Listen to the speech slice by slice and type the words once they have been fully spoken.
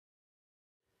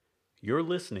You're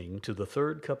listening to the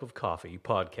Third Cup of Coffee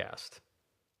podcast.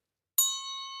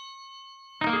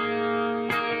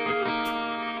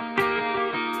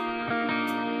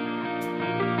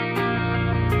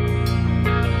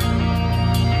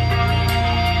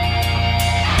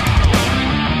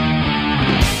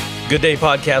 Good day,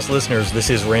 podcast listeners. This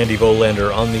is Randy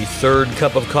Volander on the Third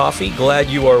Cup of Coffee. Glad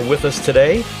you are with us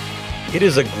today. It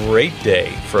is a great day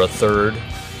for a third,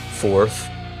 fourth,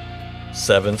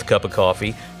 seventh cup of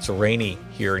coffee. It's rainy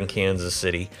here in Kansas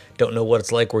City. Don't know what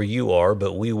it's like where you are,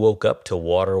 but we woke up to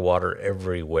water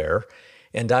everywhere.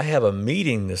 And I have a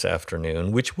meeting this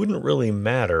afternoon, which wouldn't really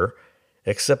matter,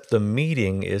 except the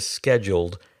meeting is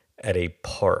scheduled at a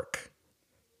park.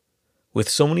 With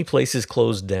so many places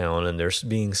closed down and there's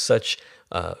being such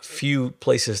few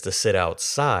places to sit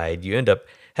outside, you end up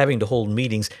having to hold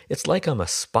meetings. It's like I'm a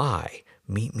spy.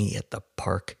 Meet me at the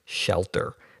park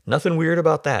shelter. Nothing weird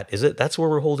about that, is it? That's where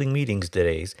we're holding meetings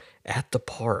today, at the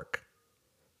park.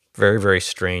 Very, very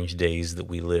strange days that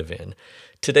we live in.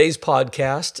 Today's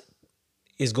podcast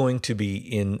is going to be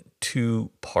in two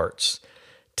parts.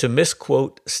 To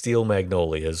misquote Steel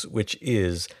Magnolias, which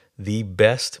is the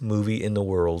best movie in the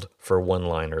world for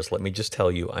one-liners. Let me just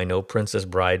tell you, I know Princess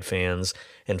Bride fans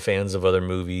and fans of other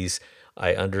movies.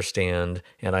 I understand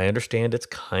it's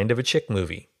kind of a chick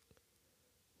movie.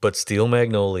 But Steel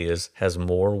Magnolias has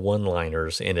more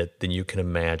one-liners in it than you can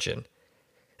imagine.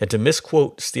 And to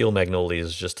misquote Steel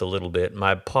Magnolias just a little bit,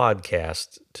 my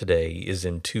podcast today is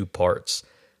in two parts,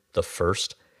 the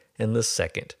first and the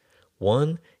second.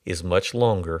 One is much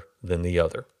longer than the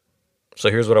other.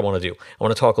 So here's what I want to do. I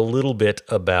want to talk a little bit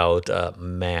about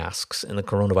masks and the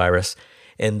coronavirus,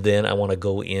 and then I want to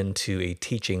go into a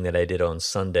teaching that I did on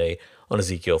Sunday on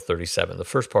Ezekiel 37. The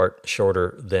first part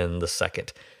shorter than the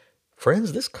second.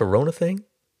 Friends, this corona thing,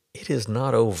 it is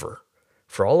not over.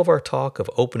 For all of our talk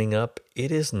of opening up,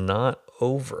 it is not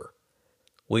over.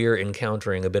 We are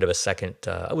encountering a bit of a second,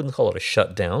 I wouldn't call it a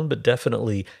shutdown, but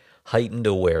definitely heightened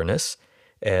awareness,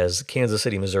 as Kansas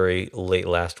City, Missouri, late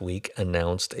last week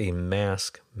announced a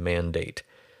mask mandate.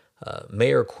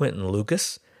 Mayor Quinton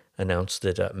Lucas announced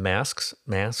that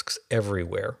masks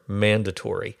everywhere,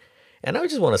 mandatory. And I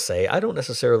just want to say, I don't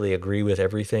necessarily agree with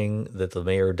everything that the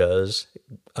mayor does.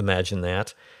 Imagine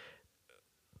that.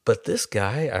 But this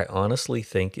guy, I honestly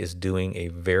think, is doing a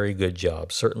very good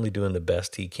job, certainly doing the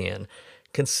best he can.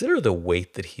 Consider the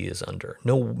weight that he is under,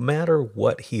 no matter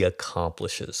what he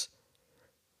accomplishes.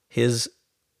 His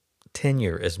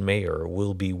tenure as mayor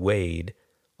will be weighed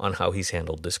on how he's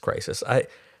handled this crisis.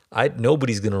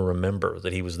 Nobody's going to remember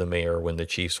that he was the mayor when the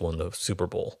Chiefs won the Super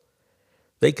Bowl.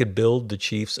 They could build the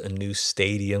Chiefs a new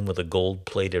stadium with a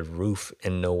gold-plated roof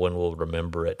and no one will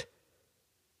remember it.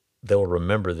 They'll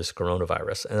remember this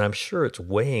coronavirus, and I'm sure it's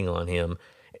weighing on him,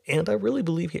 and I really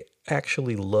believe he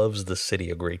actually loves the city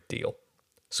a great deal.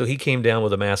 So he came down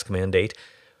with a mask mandate.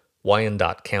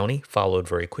 Wyandotte County followed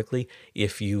very quickly.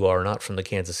 If you are not from the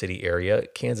Kansas City area,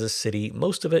 Kansas City,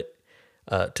 most of it,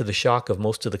 to the shock of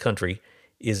most of the country,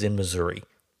 is in Missouri.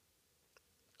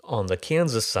 On the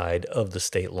Kansas side of the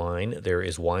state line, there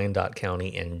is Wyandotte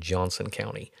County and Johnson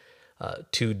County,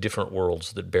 two different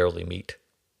worlds that barely meet.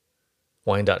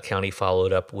 Wyandotte County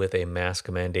followed up with a mask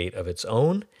mandate of its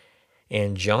own,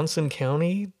 and Johnson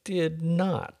County did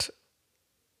not,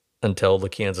 until the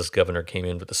Kansas governor came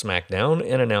in with the smackdown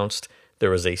and announced there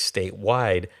was a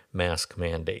statewide mask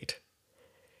mandate.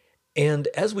 And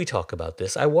as we talk about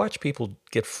this, I watch people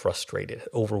get frustrated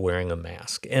over wearing a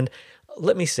mask. And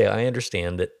let me say, I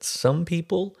understand that some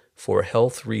people, for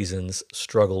health reasons,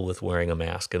 struggle with wearing a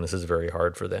mask, and this is very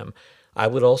hard for them. I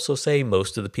would also say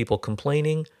most of the people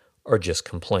complaining are just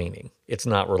complaining. It's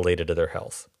not related to their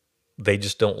health. They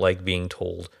just don't like being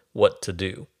told what to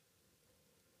do.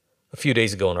 A few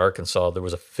days ago in Arkansas, there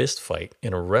was a fist fight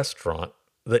in a restaurant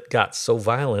that got so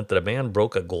violent that a man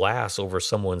broke a glass over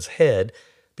someone's head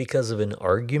because of an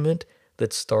argument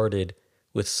that started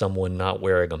with someone not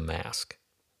wearing a mask.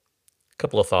 A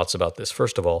couple of thoughts about this.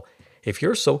 First of all, if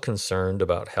you're so concerned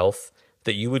about health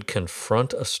that you would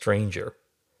confront a stranger,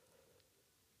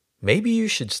 maybe you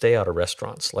should stay out of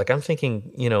restaurants. Like, I'm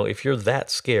thinking, if you're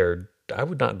that scared, I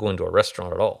would not go into a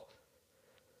restaurant at all.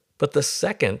 But the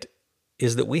second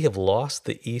is that we have lost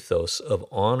the ethos of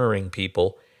honoring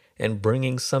people and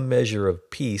bringing some measure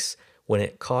of peace when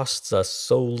it costs us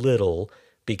so little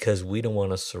because we don't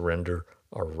want to surrender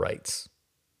our rights.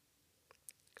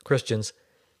 Christians,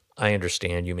 I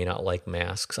understand you may not like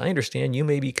masks. I understand you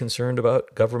may be concerned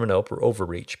about government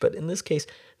overreach, but in this case,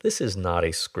 this is not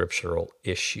a scriptural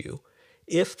issue.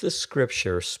 If the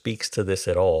scripture speaks to this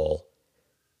at all,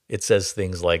 it says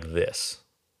things like this.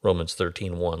 Romans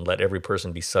 13:1, let every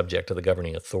person be subject to the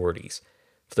governing authorities.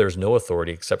 For there is no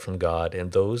authority except from God,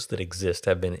 and those that exist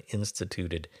have been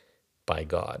instituted by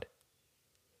God.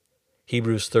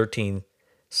 Hebrews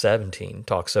 13:17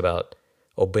 talks about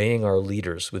obeying our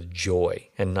leaders with joy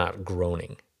and not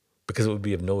groaning, because it would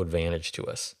be of no advantage to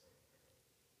us.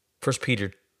 1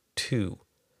 Peter 2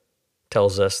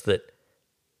 tells us that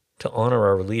to honor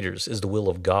our leaders is the will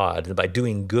of God, and by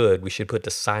doing good, we should put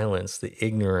to silence the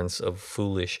ignorance of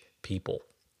foolish people.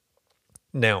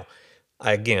 Now,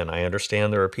 I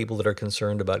understand there are people that are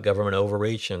concerned about government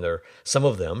overreach, and some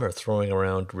of them are throwing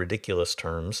around ridiculous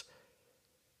terms.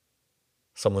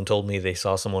 Someone told me they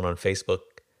saw someone on Facebook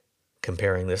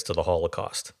comparing this to the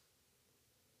Holocaust.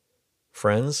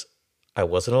 Friends, I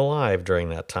wasn't alive during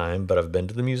that time, but I've been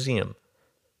to the museum.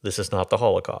 This is not the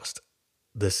Holocaust.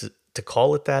 To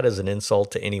call it that is an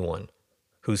insult to anyone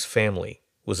whose family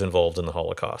was involved in the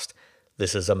Holocaust.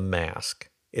 This is a mask.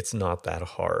 It's not that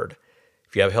hard.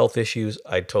 If you have health issues,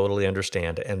 I totally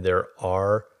understand, and there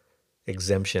are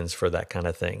exemptions for that kind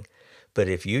of thing. But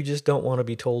if you just don't want to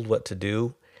be told what to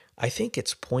do, I think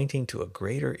it's pointing to a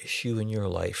greater issue in your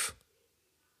life.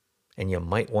 And you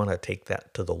might want to take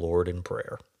that to the Lord in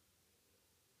prayer.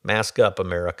 Mask up,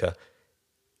 America.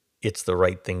 It's the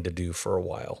right thing to do for a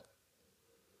while.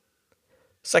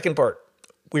 Second part,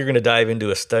 we're going to dive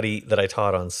into a study that I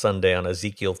taught on Sunday on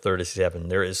Ezekiel 37.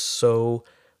 There is so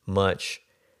much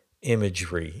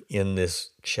imagery in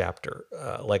this chapter.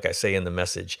 Like I say in the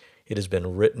message, it has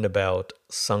been written about,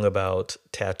 sung about,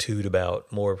 tattooed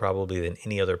about, more probably than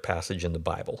any other passage in the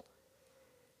Bible.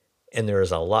 And there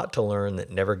is a lot to learn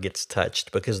that never gets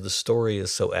touched because the story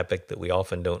is so epic that we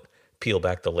often don't peel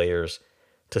back the layers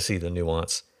to see the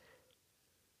nuance.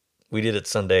 We did it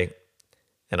Sunday,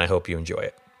 and I hope you enjoy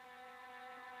it.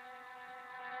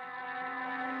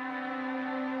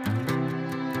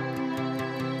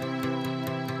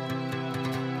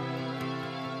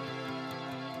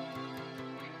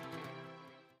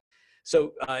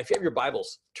 So if you have your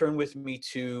Bibles, turn with me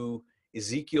to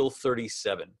Ezekiel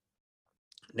 37.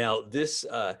 Now, this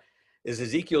is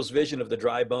Ezekiel's vision of the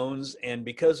dry bones, and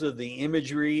because of the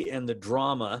imagery and the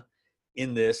drama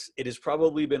in this, it has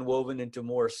probably been woven into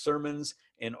more sermons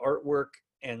and artwork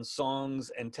and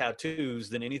songs and tattoos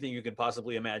than anything you could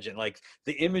possibly imagine. Like,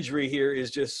 the imagery here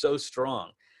is just so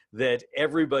strong that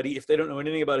everybody, if they don't know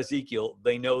anything about Ezekiel,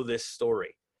 they know this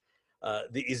story.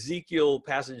 The Ezekiel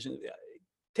passage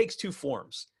takes two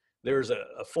forms. There's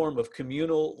a form of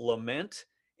communal lament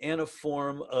and a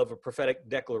form of a prophetic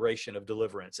declaration of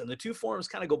deliverance. And the two forms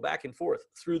kind of go back and forth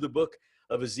through the book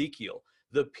of Ezekiel.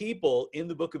 The people in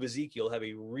the book of Ezekiel have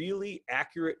a really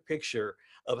accurate picture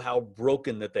of how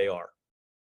broken that they are.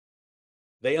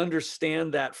 They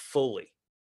understand that fully.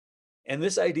 And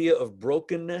this idea of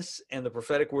brokenness and the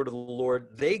prophetic word of the Lord,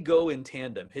 they go in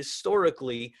tandem.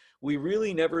 Historically, we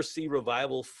really never see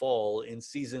revival fall in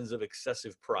seasons of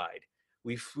excessive pride.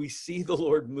 We see the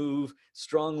Lord move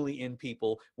strongly in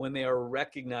people when they are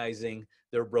recognizing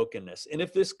their brokenness. And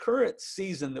if this current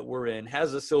season that we're in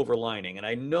has a silver lining, and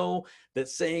I know that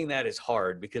saying that is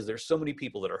hard because there's so many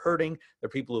people that are hurting, there are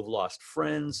people who've lost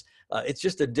friends, it's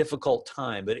just a difficult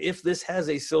time. But if this has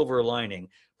a silver lining,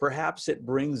 perhaps it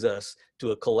brings us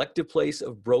to a collective place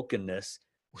of brokenness,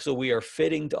 so we are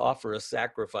fitting to offer a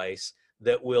sacrifice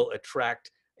that will attract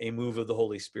a move of the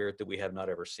Holy Spirit that we have not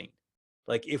ever seen.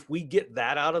 Like, if we get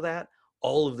that out of that,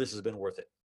 all of this has been worth it.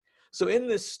 So in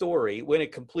this story, when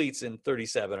it completes in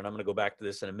 37, and I'm going to go back to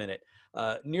this in a minute,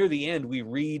 near the end, we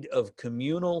read of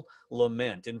communal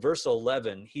lament. In verse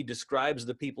 11, he describes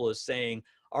the people as saying,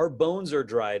 our bones are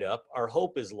dried up, our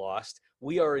hope is lost,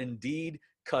 we are indeed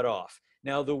cut off.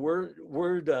 Now, the word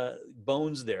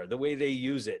bones there, the way they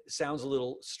use it, sounds a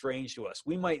little strange to us.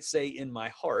 We might say in my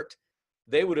heart,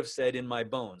 they would have said in my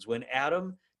bones. When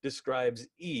Adam describes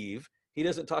Eve, he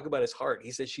doesn't talk about his heart.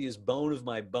 He says, she is bone of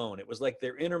my bone. It was like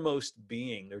their innermost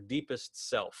being, their deepest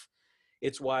self.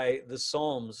 It's why the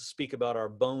Psalms speak about our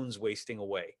bones wasting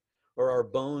away or our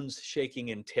bones shaking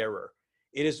in terror.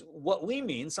 It is what we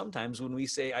mean sometimes when we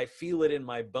say, I feel it in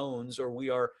my bones, or we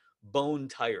are bone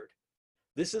tired.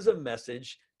 This is a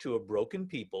message to a broken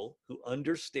people who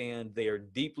understand they are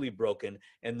deeply broken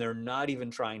and they're not even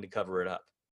trying to cover it up.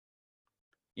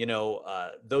 You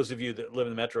know, those of you that live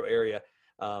in the metro area,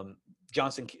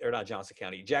 Jackson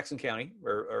County,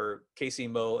 or Casey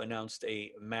Moe announced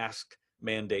a mask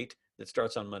mandate that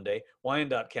starts on Monday.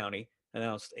 Wyandotte County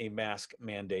announced a mask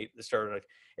mandate that started,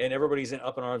 and everybody's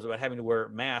up in arms about having to wear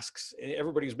masks.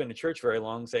 Everybody who's been to church very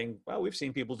long saying, well, we've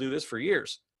seen people do this for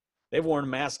years. They've worn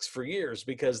masks for years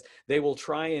because they will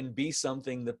try and be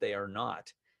something that they are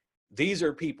not. These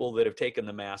are people that have taken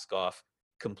the mask off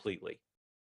completely.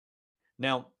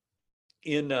 Now,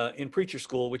 in preacher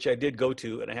school, which I did go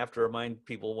to, and I have to remind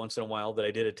people once in a while that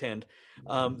I did attend,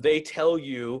 they tell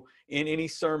you in any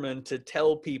sermon to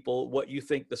tell people what you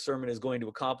think the sermon is going to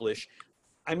accomplish.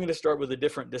 I'm going to start with a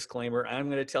different disclaimer. I'm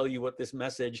going to tell you what this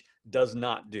message does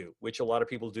not do, which a lot of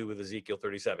people do with Ezekiel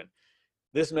 37.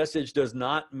 This message does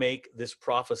not make this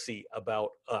prophecy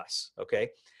about us, okay?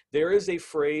 There is a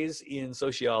phrase in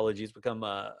sociology, it's become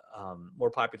more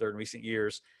popular in recent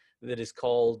years, that is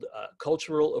called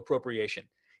cultural appropriation.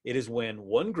 It is when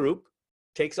one group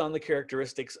takes on the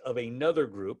characteristics of another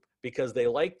group because they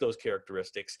like those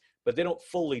characteristics, but they don't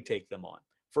fully take them on.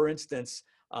 For instance,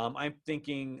 I'm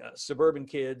thinking suburban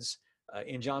kids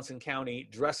in Johnson County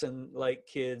dressing like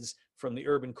kids from the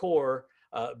urban core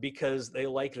because they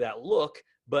like that look,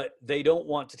 but they don't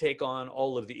want to take on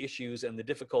all of the issues and the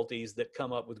difficulties that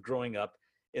come up with growing up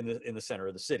in the center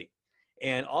of the city.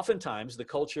 And oftentimes the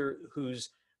culture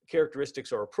whose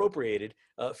characteristics are appropriated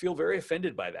feel very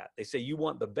offended by that. They say, you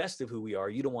want the best of who we are,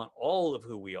 you don't want all of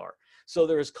who we are. So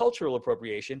there is cultural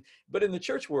appropriation, but in the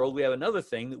church world, we have another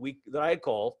thing that I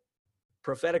call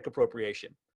prophetic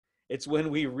appropriation. It's when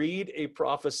we read a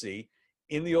prophecy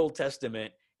in the Old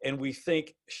Testament and we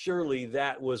think, surely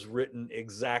that was written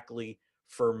exactly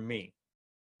for me.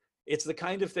 It's the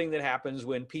kind of thing that happens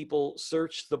when people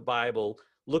search the Bible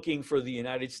looking for the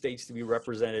United States to be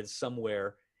represented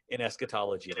somewhere in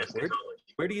eschatology. Like,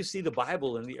 where do you see the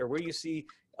Bible or where do you see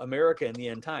America in the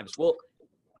end times? Well,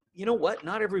 you know what?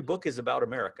 Not every book is about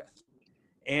America.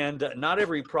 And not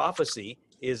every prophecy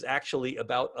is actually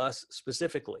about us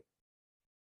specifically.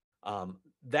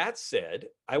 That said,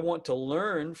 I want to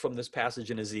learn from this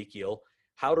passage in Ezekiel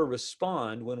how to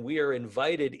respond when we are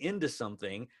invited into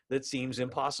something that seems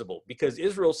impossible, because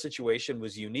Israel's situation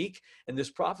was unique and this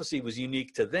prophecy was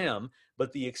unique to them,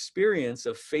 but the experience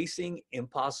of facing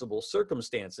impossible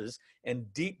circumstances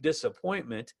and deep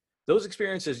disappointment, those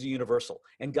experiences are universal,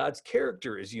 and God's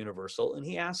character is universal, and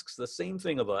he asks the same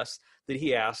thing of us that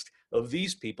he asked of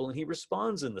these people, and he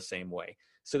responds in the same way.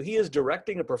 So he is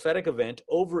directing a prophetic event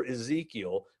over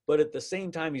Ezekiel, but at the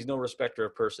same time, he's no respecter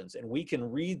of persons. And we can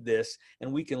read this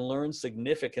and we can learn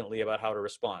significantly about how to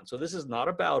respond. So this is not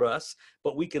about us,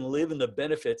 but we can live in the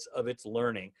benefits of its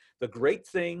learning. The great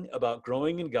thing about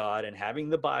growing in God and having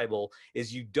the Bible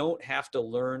is you don't have to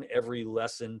learn every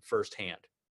lesson firsthand.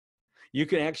 You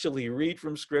can actually read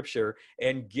from Scripture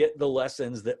and get the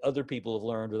lessons that other people have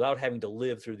learned without having to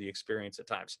live through the experience at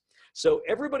times. So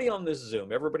everybody on this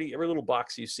Zoom, every little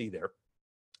box you see there,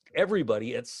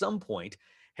 everybody at some point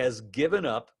has given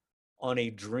up on a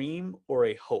dream or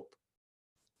a hope.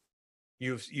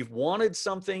 You've wanted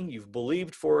something, you've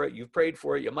believed for it, you've prayed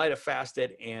for it, you might have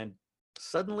fasted, and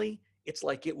suddenly it's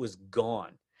like it was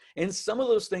gone. And some of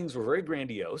those things were very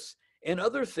grandiose, and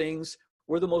other things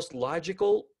were the most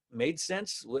logical, made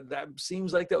sense. That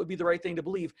seems like that would be the right thing to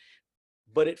believe.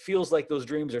 But it feels like those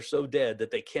dreams are so dead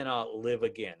that they cannot live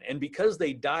again. And because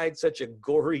they died such a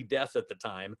gory death at the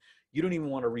time, you don't even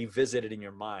want to revisit it in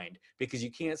your mind because you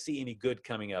can't see any good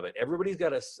coming of it. Everybody's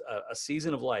got a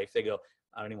season of life. They go,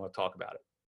 I don't even want to talk about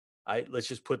it. Let's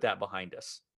just put that behind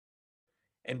us.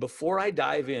 And before I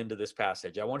dive into this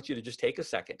passage, I want you to just take a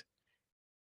second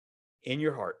in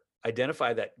your heart,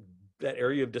 identify that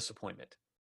area of disappointment.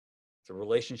 It's a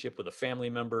relationship with a family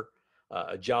member,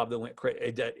 a job that went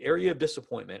crazy, that area of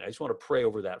disappointment. I just want to pray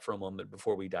over that for a moment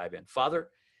before we dive in. Father,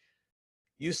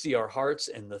 you see our hearts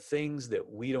and the things that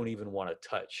we don't even want to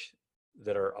touch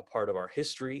that are a part of our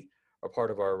history, or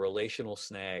part of our relational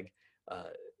snag,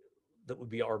 that would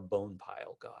be our bone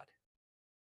pile, God.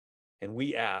 And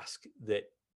we ask that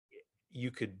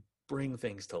you could bring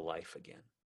things to life again.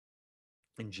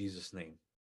 In Jesus' name,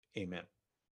 amen.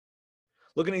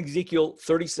 Looking at Ezekiel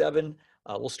 37,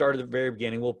 we'll start at the very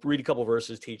beginning. We'll read a couple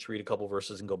verses, read a couple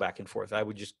verses, and go back and forth. I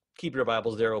would just keep your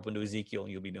Bibles there open to Ezekiel,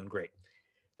 and you'll be doing great.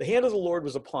 The hand of the Lord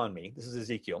was upon me. This is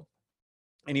Ezekiel.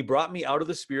 And he brought me out in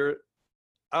the spirit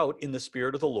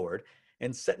of the Lord,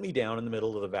 and set me down in the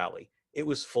middle of the valley. It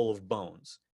was full of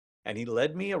bones. And he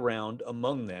led me around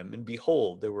among them, and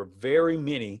behold, there were very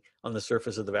many on the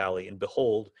surface of the valley, and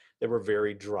behold, they were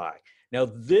very dry. Now,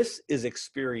 this is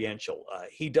experiential.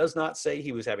 He does not say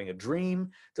he was having a dream,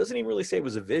 doesn't even really say it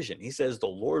was a vision. He says, the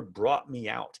Lord brought me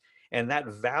out. And that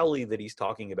valley that he's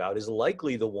talking about is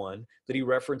likely the one that he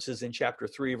references in chapter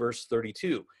 3, verse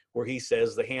 32, where he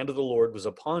says, the hand of the Lord was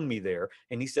upon me there,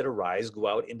 and he said, arise, go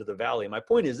out into the valley. And my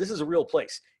point is, this is a real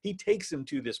place. He takes him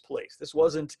to this place. This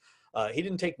wasn't, he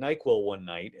didn't take NyQuil one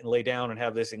night and lay down and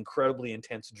have this incredibly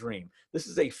intense dream. This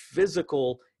is a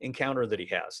physical encounter that he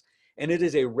has. And it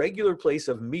is a regular place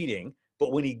of meeting,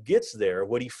 but when he gets there,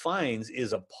 what he finds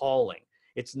is appalling.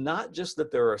 It's not just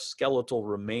that there are skeletal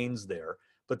remains there,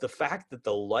 but the fact that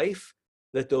the life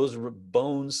that those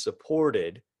bones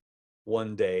supported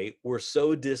one day were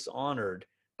so dishonored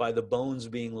by the bones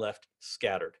being left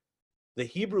scattered. The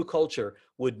Hebrew culture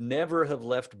would never have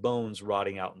left bones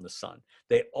rotting out in the sun.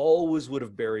 They always would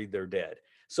have buried their dead.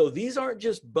 So these aren't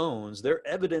just bones, they're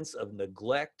evidence of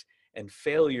neglect and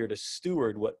failure to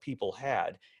steward what people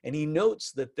had. And he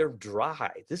notes that they're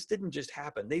dry. This didn't just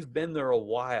happen. They've been there a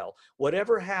while.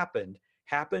 Whatever happened,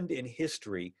 happened in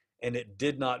history, and it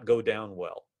did not go down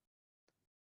well.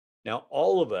 Now,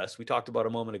 all of us, we talked about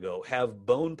a moment ago, have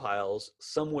bone piles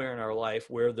somewhere in our life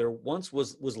where there once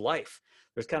was life.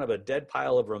 There's kind of a dead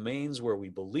pile of remains where we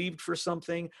believed for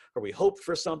something, or we hoped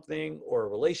for something, or a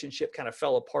relationship kind of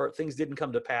fell apart, things didn't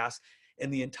come to pass,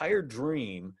 and the entire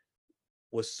dream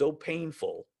was so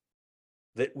painful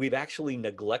that we've actually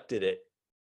neglected it,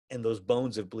 and those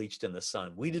bones have bleached in the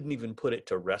sun. We didn't even put it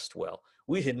to rest well.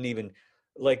 We didn't even,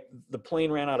 like the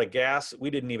plane ran out of gas, we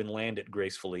didn't even land it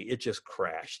gracefully. It just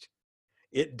crashed.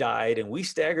 It died, and we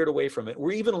staggered away from it.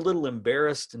 We're even a little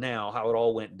embarrassed now how it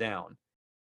all went down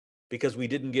because we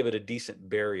didn't give it a decent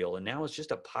burial. And now it's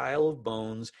just a pile of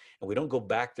bones, and we don't go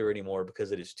back there anymore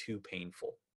because it is too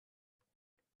painful.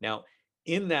 Now,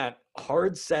 in that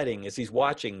hard setting, as he's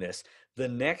watching this, the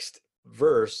next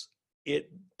verse,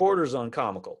 it borders on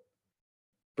comical.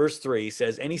 Verse 3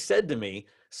 says, "And he said to me,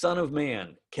 Son of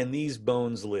man, can these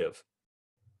bones live?"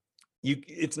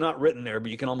 It's not written there,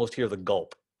 but you can almost hear the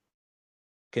gulp.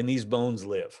 Can these bones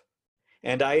live?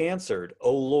 And I answered,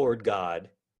 O Lord God,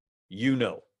 you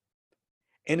know.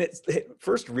 And it's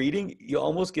first reading, you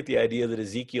almost get the idea that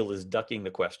Ezekiel is ducking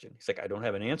the question. He's like, I don't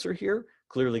have an answer here.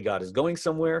 Clearly God is going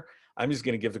somewhere. I'm just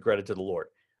going to give the credit to the Lord.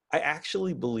 I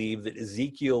actually believe that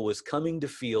Ezekiel was coming to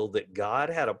feel that God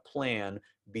had a plan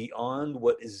beyond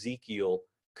what Ezekiel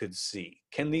could see.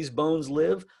 Can these bones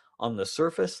live? On the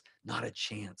surface, not a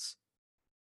chance.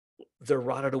 They're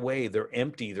rotted away, they're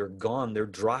empty, they're gone, they're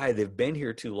dry, they've been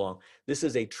here too long. This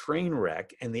is a train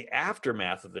wreck, and the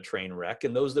aftermath of the train wreck,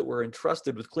 and those that were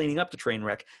entrusted with cleaning up the train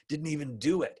wreck didn't even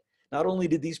do it. Not only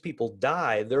did these people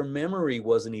die, their memory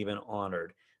wasn't even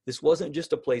honored. This wasn't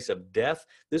just a place of death,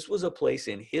 this was a place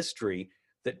in history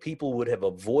that people would have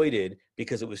avoided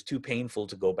because it was too painful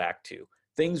to go back to.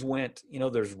 Things went,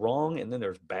 there's wrong, and then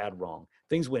there's bad wrong.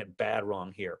 Things went bad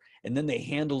wrong here, and then they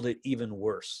handled it even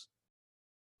worse.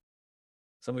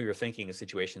 Some of you are thinking of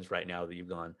situations right now that you've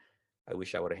gone, I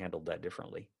wish I would have handled that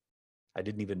differently. I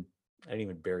didn't even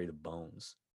bury the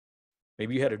bones.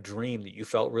 Maybe you had a dream that you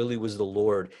felt really was the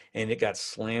Lord, and it got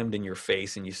slammed in your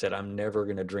face, and you said, I'm never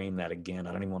going to dream that again.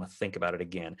 I don't even want to think about it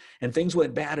again. And things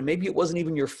went bad, and maybe it wasn't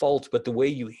even your fault, but the way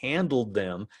you handled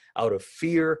them out of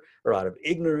fear or out of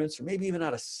ignorance, or maybe even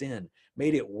out of sin,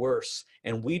 made it worse.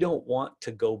 And we don't want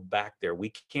to go back there.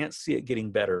 We can't see it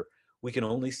getting better. We can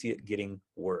only see it getting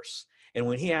worse. And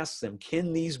when he asks them,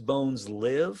 can these bones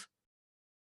live?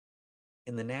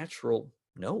 In the natural,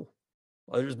 no.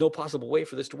 Well, there's no possible way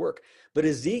for this to work. But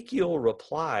Ezekiel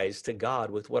replies to God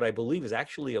with what I believe is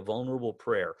actually a vulnerable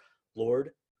prayer.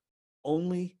 Lord,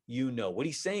 only you know. What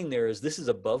he's saying there is, this is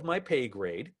above my pay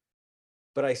grade,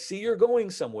 but I see you're going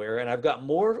somewhere, and I've got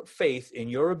more faith in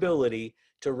your ability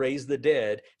to raise the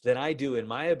dead than I do in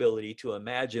my ability to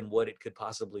imagine what it could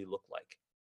possibly look like.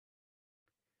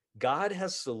 God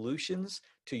has solutions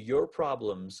to your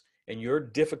problems and your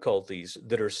difficulties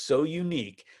that are so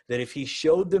unique that if he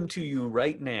showed them to you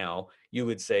right now, you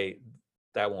would say,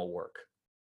 that won't work.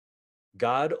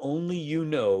 God, only you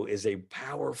know, is a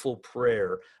powerful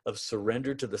prayer of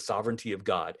surrender to the sovereignty of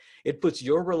God. It puts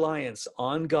your reliance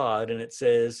on God, and it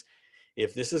says,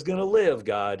 if this is going to live,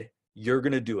 God, you're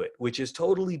going to do it, which is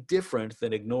totally different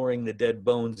than ignoring the dead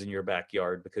bones in your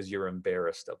backyard because you're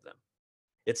embarrassed of them.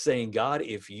 It's saying, God,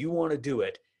 if you want to do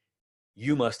it,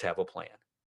 you must have a plan.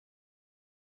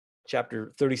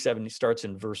 Chapter 37 starts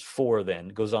in verse 4 then,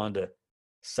 goes on to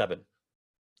 7.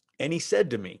 And he said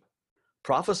to me,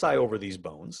 prophesy over these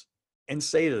bones and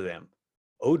say to them,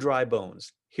 O dry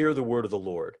bones, hear the word of the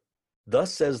Lord.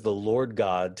 Thus says the Lord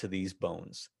God to these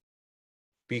bones,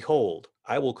 behold,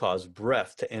 I will cause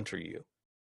breath to enter you,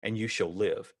 and you shall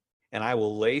live. And I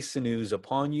will lay sinews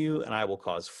upon you, and I will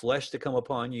cause flesh to come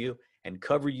upon you, and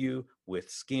cover you with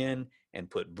skin, and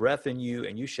put breath in you,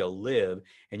 and you shall live,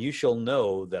 and you shall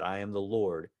know that I am the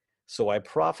Lord. So I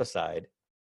prophesied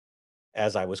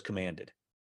as I was commanded.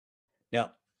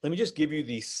 Now, let me just give you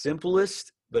the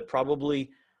simplest, but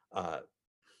probably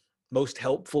most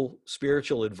helpful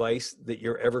spiritual advice that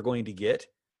you're ever going to get.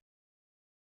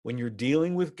 When you're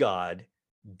dealing with God,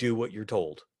 do what you're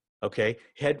told. Okay?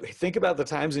 Think about the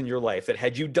times in your life that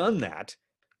had you done that,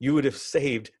 You would have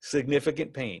saved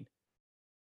significant pain.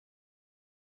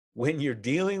 When you're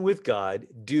dealing with God,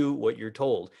 do what you're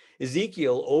told.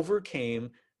 Ezekiel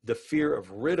overcame the fear of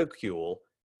ridicule,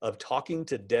 of talking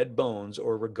to dead bones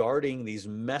or regarding these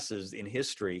messes in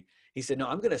history. He said, no,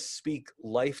 I'm going to speak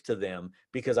life to them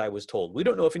because I was told. We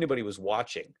don't know if anybody was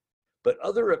watching, but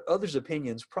others'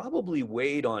 opinions probably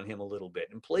weighed on him a little bit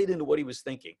and played into what he was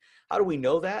thinking. How do we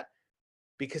know that?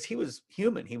 Because he was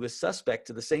human. He was suspect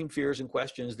to the same fears and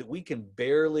questions that we can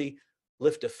barely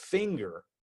lift a finger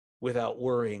without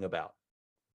worrying about.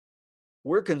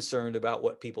 We're concerned about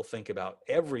what people think about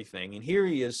everything. And here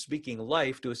he is speaking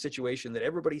life to a situation that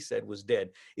everybody said was dead.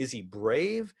 Is he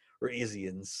brave or is he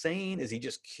insane? Is he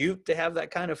just cute to have that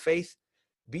kind of faith?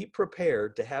 Be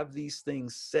prepared to have these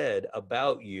things said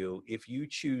about you if you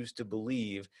choose to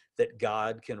believe that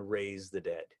God can raise the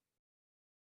dead.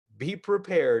 Be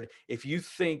prepared if you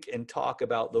think and talk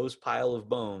about those pile of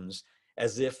bones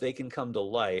as if they can come to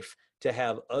life, to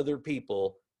have other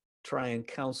people try and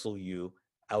counsel you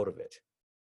out of it.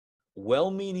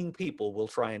 Well-meaning people will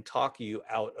try and talk you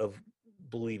out of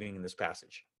believing in this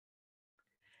passage.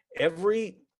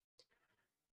 Every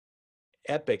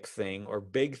epic thing or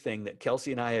big thing that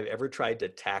Kelsey and I have ever tried to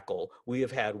tackle, we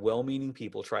have had well-meaning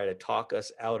people try to talk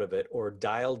us out of it or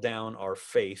dial down our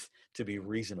faith to be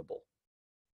reasonable.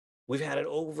 We've had it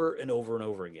over and over and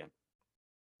over again.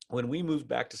 When we moved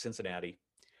back to Cincinnati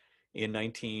in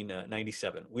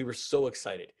 1997, we were so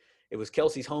excited. It was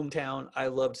Kelsey's hometown. I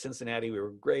loved Cincinnati. We were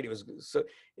great.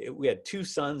 We had two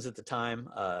sons at the time.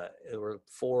 They were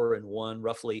 4 and 1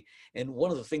 roughly. And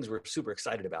one of the things we were super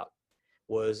excited about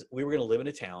was we were going to live in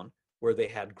a town where they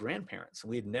had grandparents.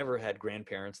 We had never had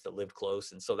grandparents that lived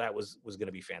close. And so that was going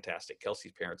to be fantastic.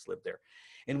 Kelsey's parents lived there.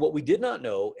 And what we did not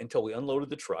know until we unloaded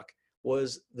the truck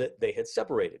was that they had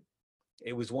separated.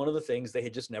 It was one of the things they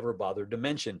had just never bothered to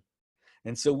mention.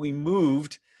 And so we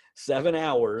moved 7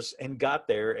 hours and got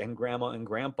there, and grandma and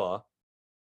grandpa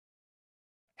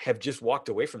have just walked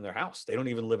away from their house. They don't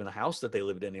even live in the house that they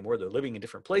lived in anymore. They're living in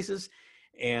different places.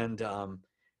 And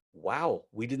wow,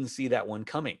 we didn't see that one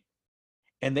coming.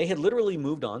 And they had literally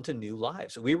moved on to new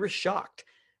lives. We were shocked.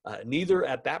 Neither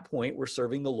at that point were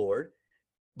serving the Lord,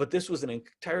 but this was an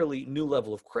entirely new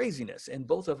level of craziness. And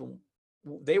both of them,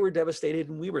 they were devastated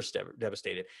and we were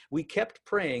devastated. We kept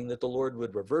praying that the Lord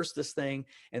would reverse this thing.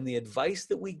 And the advice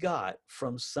that we got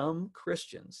from some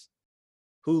Christians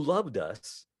who loved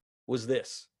us was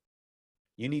this: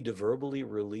 you need to verbally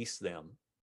release them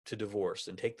to divorce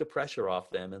and take the pressure off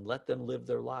them and let them live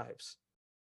their lives.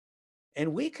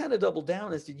 And we kind of doubled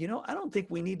down and said, I don't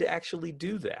think we need to actually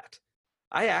do that.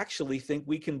 I actually think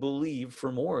we can believe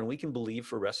for more and we can believe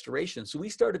for restoration. So we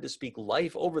started to speak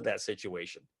life over that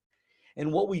situation.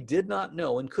 And what we did not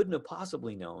know and couldn't have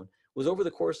possibly known was over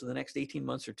the course of the next 18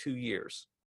 months or 2 years,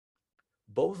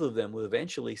 both of them would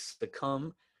eventually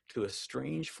succumb to a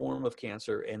strange form of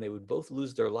cancer and they would both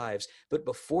lose their lives. But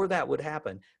before that would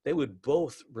happen, they would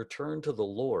both return to the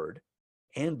Lord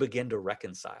and begin to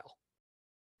reconcile.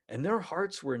 And their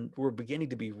hearts were beginning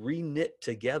to be re-knit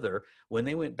together when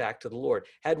they went back to the Lord.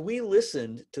 Had we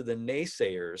listened to the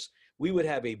naysayers, we would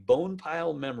have a bone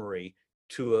pile memory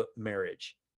to a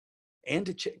marriage and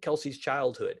to Kelsey's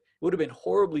childhood. It would have been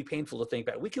horribly painful to think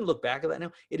back. We can look back at that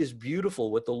now. It is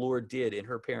beautiful what the Lord did in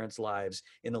her parents' lives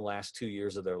in the last 2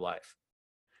 years of their life.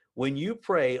 When you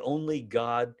pray only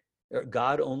God, or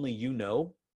God only you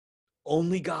know,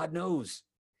 only God knows.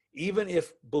 Even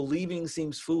if believing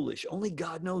seems foolish, only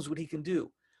God knows what he can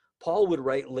do. Paul would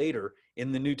write later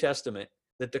in the New Testament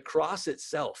that the cross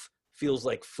itself feels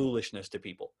like foolishness to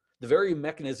people. The very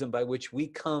mechanism by which we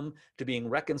come to being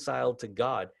reconciled to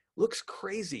God looks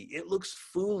crazy. It looks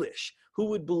foolish. Who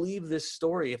would believe this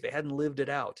story if they hadn't lived it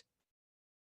out?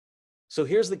 So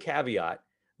here's the caveat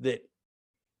that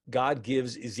God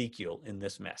gives Ezekiel in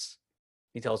this mess.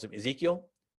 He tells him, Ezekiel,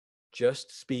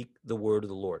 just speak the word of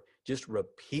the Lord. Just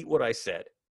repeat what I said.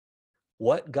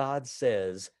 What God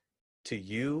says to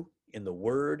you in the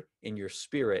word, in your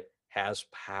spirit, has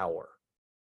power.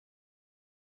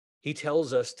 He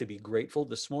tells us to be grateful.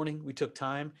 This morning, we took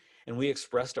time and we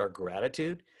expressed our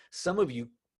gratitude. Some of you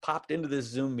popped into this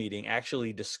Zoom meeting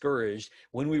actually discouraged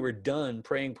when we were done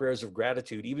praying prayers of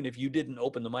gratitude. Even if you didn't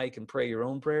open the mic and pray your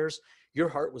own prayers, your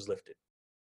heart was lifted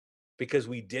because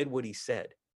we did what he said.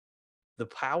 The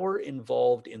power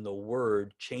involved in the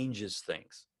word changes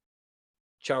things.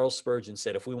 Charles Spurgeon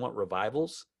said, if we want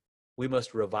revivals, we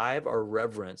must revive our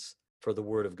reverence for the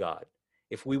word of God.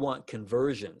 If we want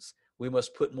conversions, we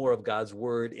must put more of God's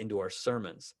word into our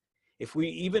sermons.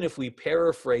 Even if we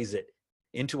paraphrase it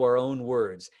into our own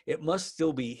words. It must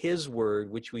still be his word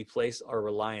which we place our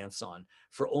reliance on,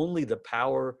 for only the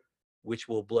power which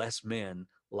will bless men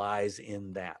lies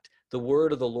in that. The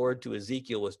word of the Lord to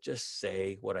Ezekiel was, just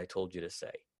say what I told you to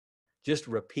say. Just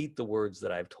repeat the words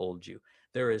that I've told you.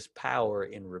 There is power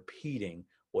in repeating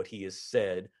what he has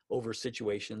said over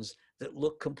situations that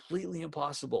look completely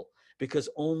impossible, because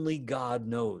only God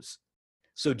knows.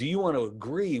 So do you want to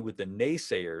agree with the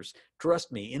naysayers?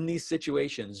 Trust me, in these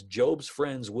situations, Job's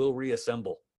friends will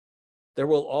reassemble. There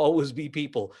will always be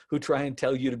people who try and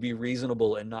tell you to be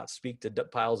reasonable and not speak to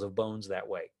piles of bones that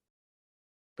way.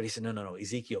 But he said, no,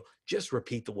 Ezekiel, just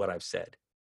repeat what I've said.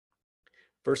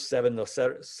 Verse 7,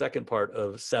 the second part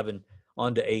of 7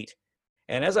 on to 8.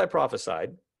 And as I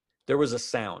prophesied, there was a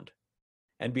sound,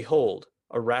 and behold,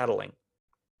 a rattling.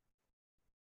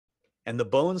 And the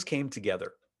bones came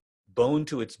together, bone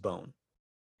to its bone.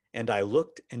 And I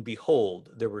looked, and behold,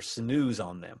 there were sinews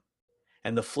on them,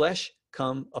 and the flesh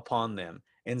come upon them,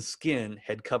 and skin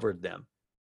had covered them,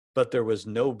 but there was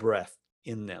no breath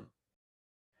in them.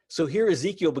 So here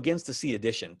Ezekiel begins to see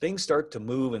addition. Things start to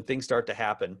move and things start to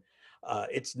happen.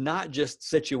 It's not just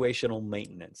situational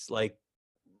maintenance, like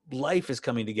life is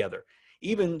coming together.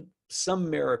 Even some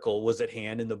miracle was at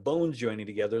hand in the bones joining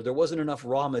together. There wasn't enough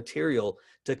raw material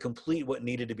to complete what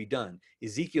needed to be done.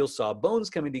 Ezekiel saw bones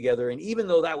coming together, and even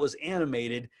though that was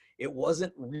animated, it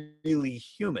wasn't really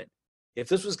human. If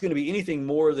this was going to be anything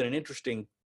more than an interesting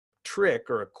trick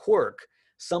or a quirk,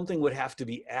 something would have to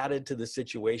be added to the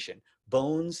situation.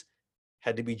 Bones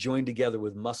had to be joined together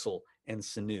with muscle and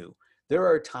sinew. There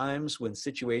are times when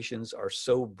situations are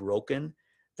so broken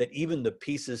that even the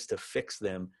pieces to fix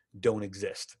them don't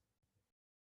exist.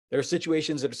 There are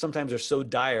situations that sometimes are so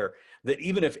dire that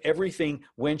even if everything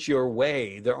went your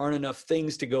way, there aren't enough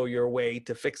things to go your way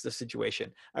to fix the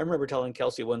situation. I remember telling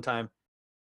Kelsey one time,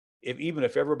 even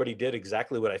if everybody did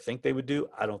exactly what I think they would do,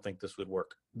 I don't think this would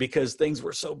work, because things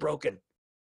were so broken.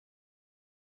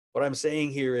 What I'm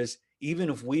saying here is, even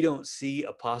if we don't see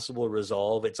a possible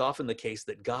resolve, it's often the case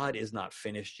that God is not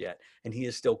finished yet, and he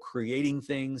is still creating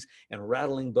things and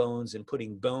rattling bones and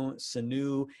putting bone,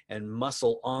 sinew, and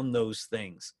muscle on those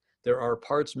things. There are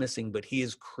parts missing, but he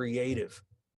is creative.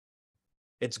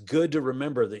 It's good to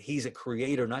remember that he's a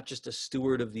creator, not just a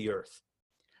steward of the earth.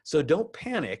 So don't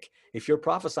panic if you're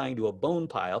prophesying to a bone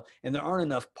pile and there aren't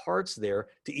enough parts there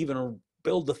to even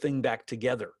build the thing back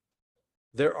together.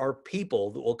 There are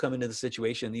people that will come into the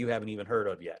situation that you haven't even heard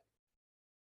of yet.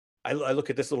 I look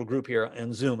at this little group here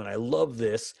on Zoom, and I love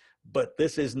this, but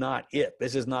this is not it.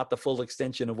 This is not the full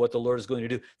extension of what the Lord is going to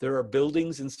do. There are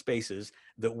buildings and spaces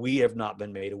that we have not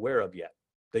been made aware of yet.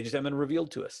 They just haven't been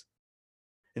revealed to us.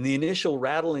 And the initial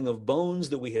rattling of bones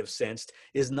that we have sensed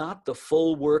is not the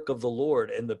full work of the Lord,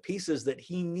 and the pieces that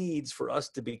he needs for us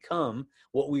to become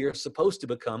what we are supposed to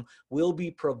become will be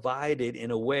provided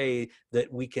in a way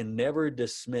that we can never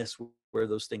dismiss where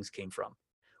those things came from.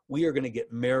 We are going to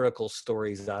get miracle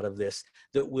stories out of this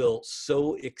that will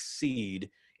so exceed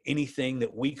anything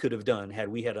that we could have done had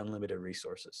we had unlimited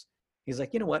resources. He's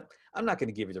like, you know what? I'm not going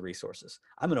to give you the resources.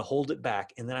 I'm going to hold it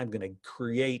back, and then I'm going to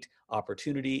create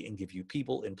opportunity and give you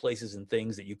people and places and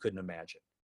things that you couldn't imagine.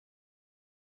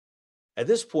 At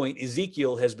this point,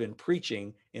 Ezekiel has been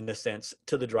preaching, in a sense,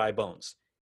 to the dry bones.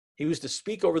 He was to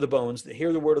speak over the bones that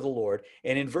hear the word of the Lord.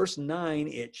 And in verse 9,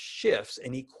 it shifts,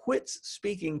 and he quits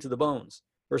speaking to the bones.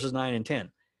 Verses 9 and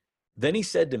 10. Then he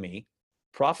said to me,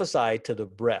 prophesy to the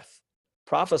breath.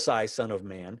 Prophesy, son of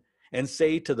man, and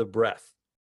say to the breath,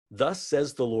 thus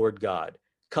says the Lord God,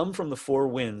 come from the four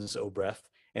winds, O breath,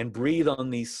 and breathe on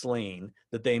these slain,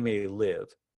 that they may live.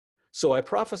 So I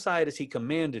prophesied as he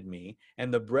commanded me,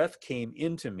 and the breath came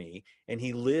into me, and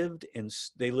they lived and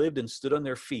stood on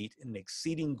their feet, an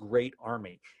exceeding great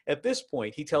army. At this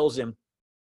point, he tells him,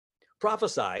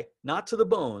 prophesy, not to the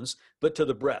bones, but to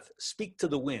the breath. Speak to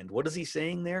the wind. What is he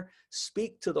saying there?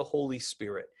 Speak to the Holy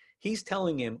Spirit. He's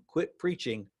telling him, quit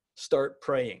preaching, start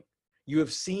praying. You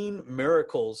have seen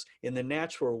miracles in the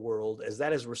natural world as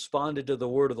that has responded to the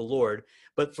word of the Lord.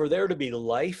 But for there to be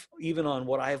life, even on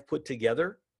what I have put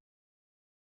together,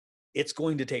 it's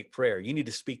going to take prayer. You need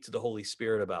to speak to the Holy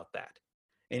Spirit about that.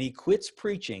 And he quits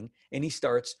preaching and he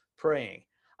starts praying.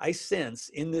 I sense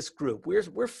in this group,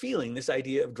 we're feeling this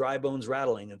idea of dry bones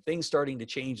rattling and things starting to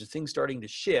change and things starting to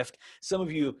shift. Some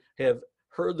of you have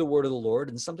heard the word of the Lord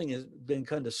and something has been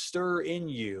kind of stir in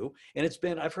you. And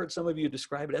I've heard some of you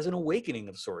describe it as an awakening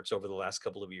of sorts over the last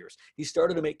couple of years. You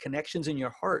started to make connections in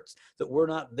your hearts that were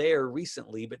not there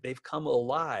recently, but they've come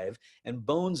alive, and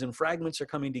bones and fragments are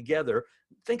coming together.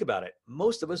 Think about it.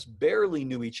 Most of us barely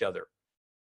knew each other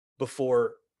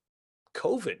before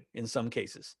COVID in some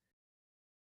cases.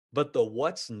 But the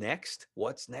what's next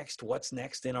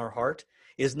in our heart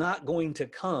is not going to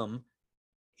come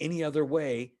any other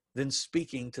way than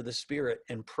speaking to the Spirit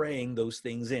and praying those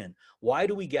things in. Why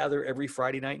do we gather every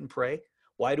Friday night and pray?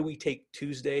 Why do we take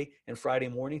Tuesday and Friday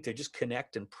morning to just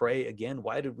connect and pray again?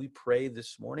 Why did we pray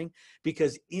this morning?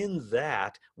 Because in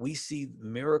that, we see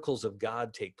miracles of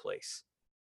God take place.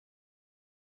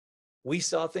 We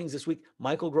saw things this week.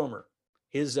 Michael Gromer,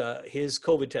 his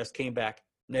COVID test came back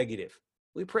negative.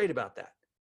 We prayed about that.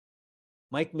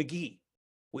 Mike McGee,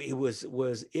 he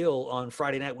was ill on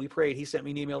Friday night. We prayed. He sent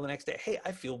me an email the next day. Hey,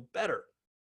 I feel better.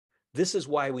 This is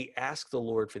why we ask the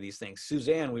Lord for these things.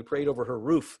 Suzanne, we prayed over her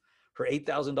roof. Her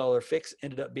 $8,000 fix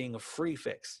ended up being a free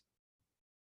fix.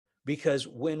 Because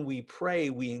when we pray,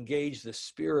 we engage the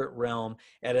spirit realm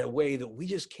at a way that we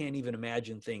just can't even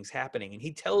imagine things happening. And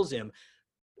he tells him,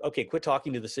 okay, quit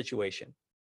talking to the situation.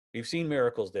 We've seen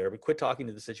miracles there, but quit talking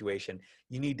to the situation.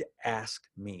 You need to ask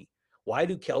me. Why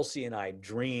do Kelsey and I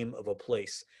dream of a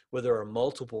place where there are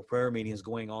multiple prayer meetings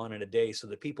going on in a day so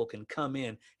that people can come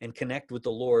in and connect with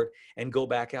the Lord and go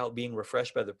back out being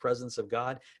refreshed by the presence of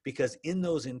God? Because in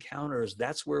those encounters,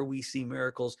 that's where we see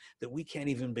miracles that we can't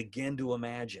even begin to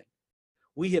imagine.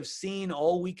 We have seen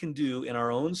all we can do in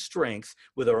our own strength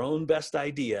with our own best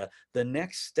idea. The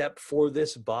next step for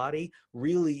this body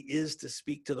really is to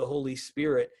speak to the Holy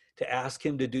Spirit, to ask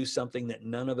him to do something that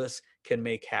none of us can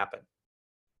make happen.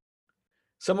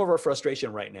 Some of our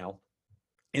frustration right now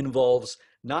involves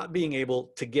not being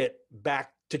able to get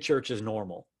back to church as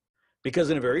normal, because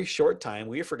in a very short time,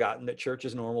 we have forgotten that church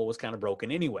as normal was kind of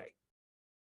broken anyway.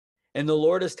 And the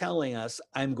Lord is telling us,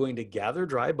 I'm going to gather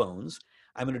dry bones.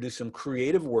 I'm going to do some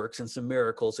creative works and some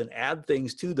miracles and add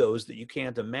things to those that you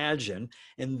can't imagine.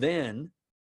 And then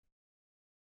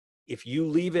if you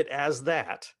leave it as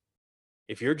that,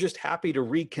 if you're just happy to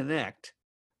reconnect,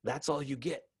 that's all you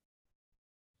get.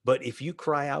 But if you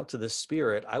cry out to the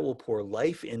Spirit, I will pour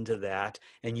life into that,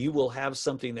 and you will have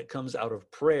something that comes out of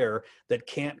prayer that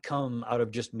can't come out of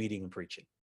just meeting and preaching.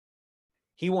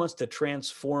 He wants to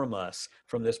transform us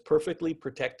from this perfectly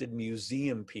protected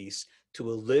museum piece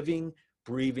to a living,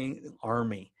 breathing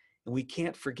army. And we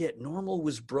can't forget, normal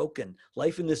was broken.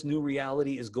 Life in this new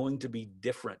reality is going to be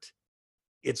different.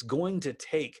 It's going to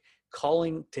take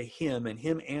calling to him and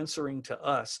him answering to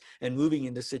us and moving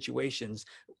into situations.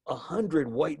 100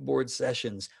 whiteboard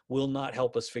sessions will not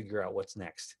help us figure out what's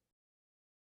next.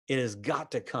 It has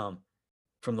got to come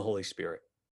from the Holy Spirit.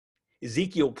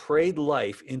 Ezekiel prayed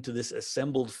life into this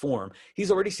assembled form.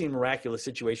 He's already seen miraculous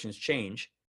situations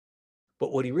change,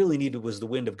 but what he really needed was the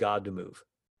wind of God to move,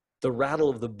 the rattle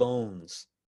of the bones,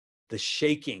 the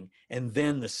shaking, and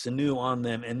then the sinew on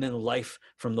them, and then life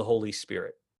from the Holy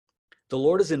Spirit. The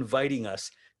Lord is inviting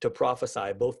us to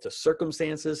prophesy both to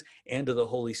circumstances and to the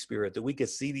Holy Spirit, that we could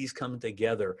see these come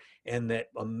together and that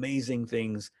amazing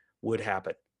things would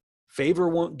happen. Favor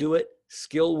won't do it.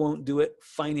 Skill won't do it.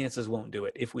 Finances won't do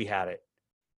it if we had it.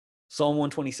 Psalm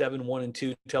 127, 1 and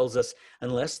 2 tells us,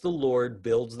 unless the Lord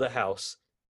builds the house,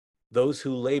 those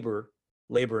who labor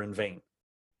in vain.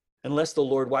 Unless the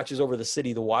Lord watches over the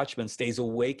city, the watchman stays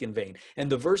awake in vain. And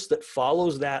the verse that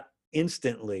follows that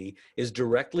instantly is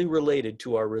directly related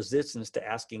to our resistance to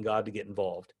asking God to get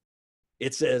involved.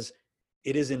 It says,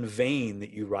 it is in vain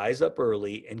that you rise up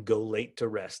early and go late to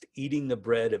rest, eating the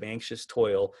bread of anxious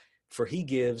toil, for he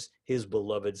gives his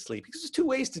beloved sleep. Because there's two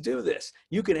ways to do this.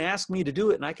 You can ask me to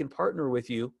do it and I can partner with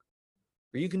you,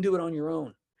 or you can do it on your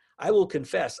own. I will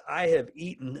confess, I have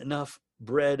eaten enough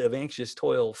bread of anxious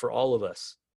toil for all of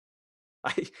us.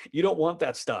 You don't want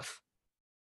that stuff.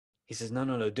 He says,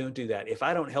 no, don't do that. If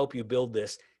I don't help you build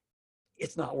this,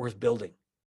 it's not worth building.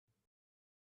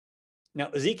 Now,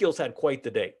 Ezekiel's had quite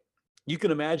the day. You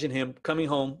can imagine him coming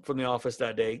home from the office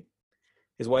that day,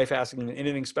 his wife asking him,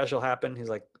 anything special happened? He's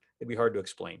like, it'd be hard to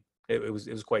explain. It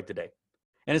was quite the day.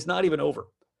 And it's not even over.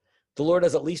 The Lord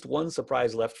has at least one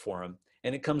surprise left for him,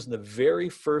 and it comes in the very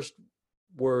first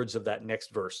words of that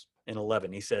next verse in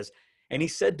 11. He says, and he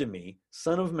said to me,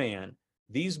 Son of man,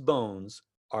 these bones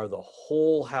are the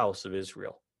whole house of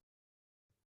Israel.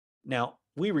 Now,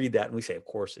 we read that and we say, of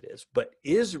course it is. But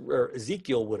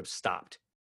Ezekiel would have stopped.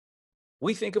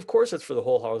 We think, of course, it's for the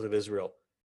whole house of Israel.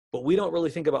 But we don't really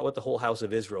think about what the whole house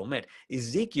of Israel meant.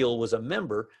 Ezekiel was a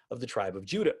member of the tribe of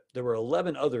Judah. There were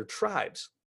 11 other tribes.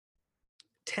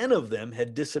 10 of them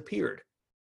had disappeared.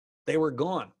 They were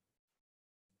gone.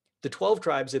 The 12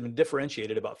 tribes had been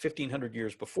differentiated about 1,500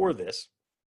 years before this,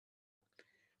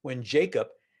 when Jacob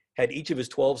had each of his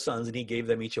 12 sons and he gave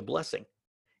them each a blessing.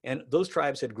 And those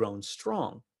tribes had grown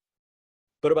strong.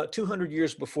 But about 200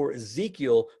 years before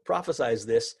Ezekiel prophesies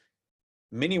this,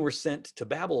 many were sent to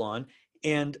Babylon,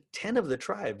 And 10 of the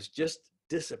tribes just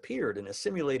disappeared and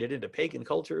assimilated into pagan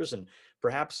cultures and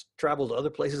perhaps traveled to other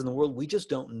places in the world. We just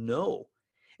don't know.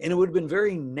 And it would have been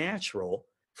very natural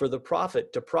for the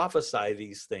prophet to prophesy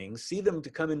these things, see them to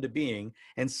come into being,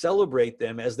 and celebrate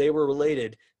them as they were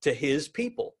related to his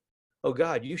people. Oh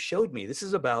God, you showed me this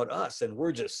is about us, and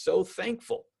we're just so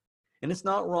thankful. And it's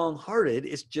not wrong-hearted,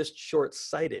 it's just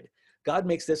short-sighted. God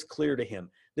makes this clear to him.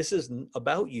 This is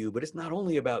about you, but it's not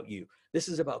only about you. This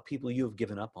is about people you have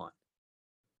given up on.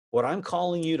 What I'm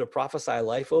calling you to prophesy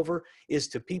life over is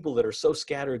to people that are so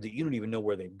scattered that you don't even know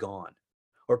where they've gone,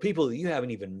 or people that you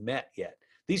haven't even met yet.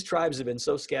 These tribes have been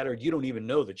so scattered, you don't even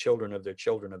know the children of their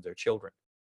children of their children.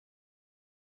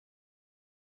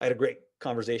 I had a great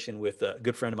conversation with a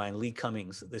good friend of mine, Lee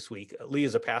Cummings, this week. Lee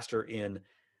is a pastor in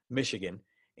Michigan,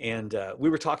 and we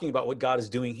were talking about what God is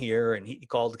doing here, and he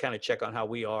called to kind of check on how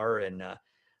we are, and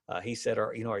he said,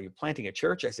 are you planting a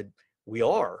church? I said, we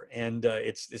are, and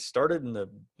it started in the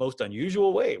most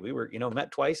unusual way. We were,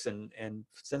 met twice, and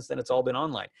since then it's all been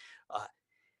online.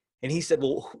 And he said,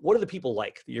 well, what are the people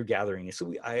like that you're gathering? And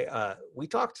so we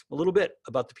talked a little bit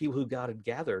about the people who God had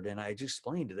gathered. And I just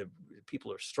explained that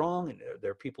people are strong, and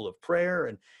they're people of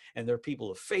prayer, and they're people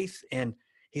of faith. And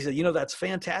he said, that's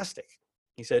fantastic.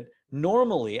 He said,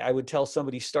 normally I would tell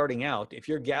somebody starting out, if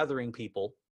you're gathering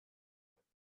people,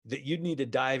 that you'd need to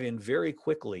dive in very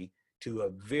quickly to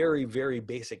a very, very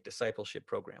basic discipleship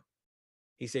program.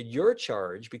 He said, your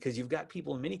charge, because you've got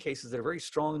people in many cases that are very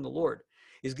strong in the Lord,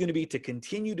 is going to be to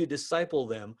continue to disciple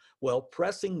them while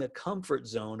pressing the comfort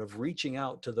zone of reaching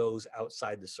out to those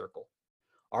outside the circle.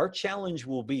 Our challenge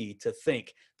will be to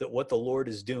think that what the Lord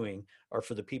is doing are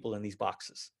for the people in these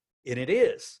boxes. And it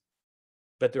is.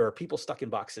 But there are people stuck in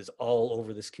boxes all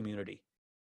over this community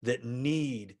that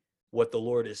need what the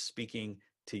Lord is speaking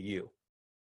to you.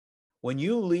 When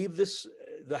you leave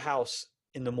the house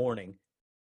in the morning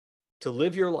to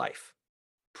live your life,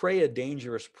 pray a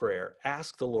dangerous prayer.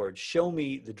 Ask the Lord, show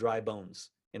me the dry bones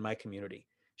in my community.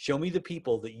 Show me the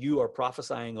people that you are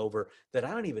prophesying over that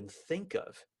I don't even think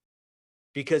of.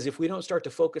 Because if we don't start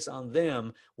to focus on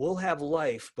them, we'll have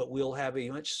life, but we'll have a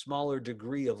much smaller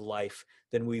degree of life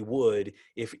than we would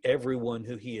if everyone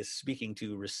who he is speaking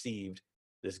to received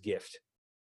this gift.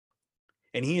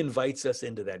 And he invites us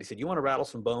into that. He said, you want to rattle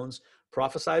some bones,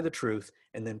 prophesy the truth,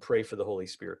 and then pray for the Holy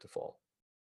Spirit to fall.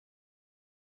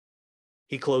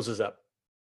 He closes up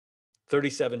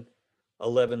 37:11,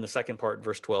 the second part,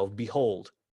 verse 12.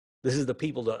 Behold, this is the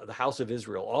people, the house of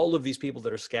Israel, all of these people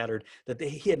that are scattered, that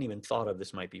he hadn't even thought of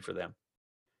this might be for them.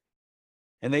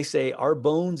 And they say, our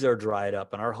bones are dried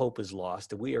up and our hope is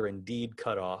lost, and we are indeed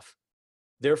cut off.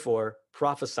 Therefore,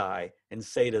 prophesy and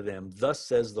say to them, thus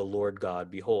says the Lord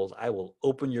God, behold, I will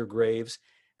open your graves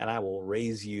and I will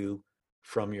raise you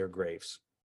from your graves.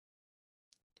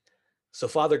 So,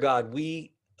 Father God,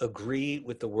 we agree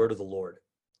with the word of the Lord.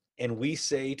 And we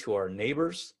say to our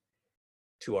neighbors,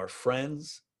 to our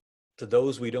friends, to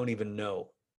those we don't even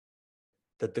know,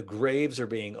 that the graves are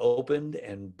being opened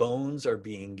and bones are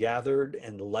being gathered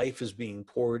and life is being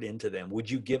poured into them. Would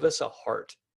you give us a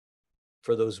heart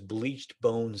for those bleached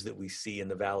bones that we see in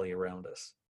the valley around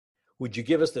us? Would you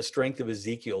give us the strength of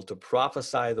Ezekiel to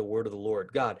prophesy the word of the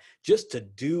Lord? God, just to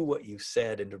do what you've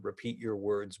said and to repeat your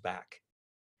words back.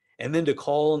 And then to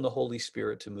call on the Holy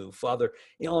Spirit to move. Father,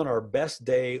 on our best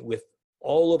day with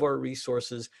all of our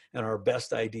resources and our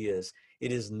best ideas,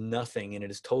 it is nothing and it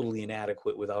is totally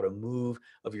inadequate without a move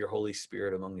of your Holy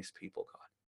Spirit among these people, God.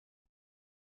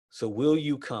 So will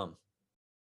you come?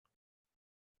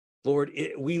 Lord,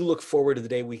 we look forward to the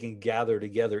day we can gather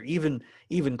together, even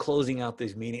closing out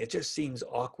this meeting. It just seems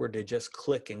awkward to just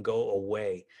click and go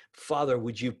away. Father,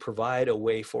 would you provide a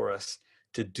way for us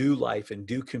to do life and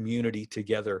do community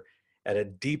together at a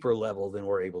deeper level than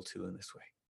we're able to in this way?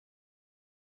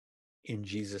 In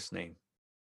Jesus' name,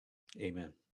 amen.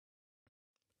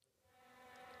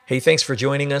 Hey, thanks for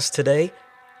joining us today.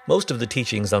 Most of the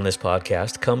teachings on this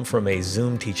podcast come from a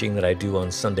Zoom teaching that I do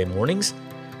on Sunday mornings.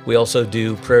 We also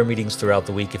do prayer meetings throughout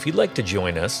the week. If you'd like to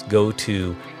join us, go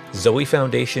to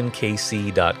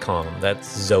zoefoundationkc.com.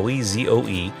 That's Zoe,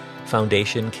 Z-O-E,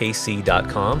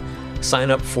 foundationkc.com.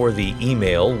 Sign up for the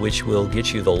email, which will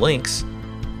get you the links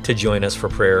to join us for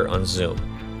prayer on Zoom.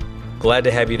 Glad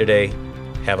to have you today.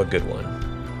 Have a good one.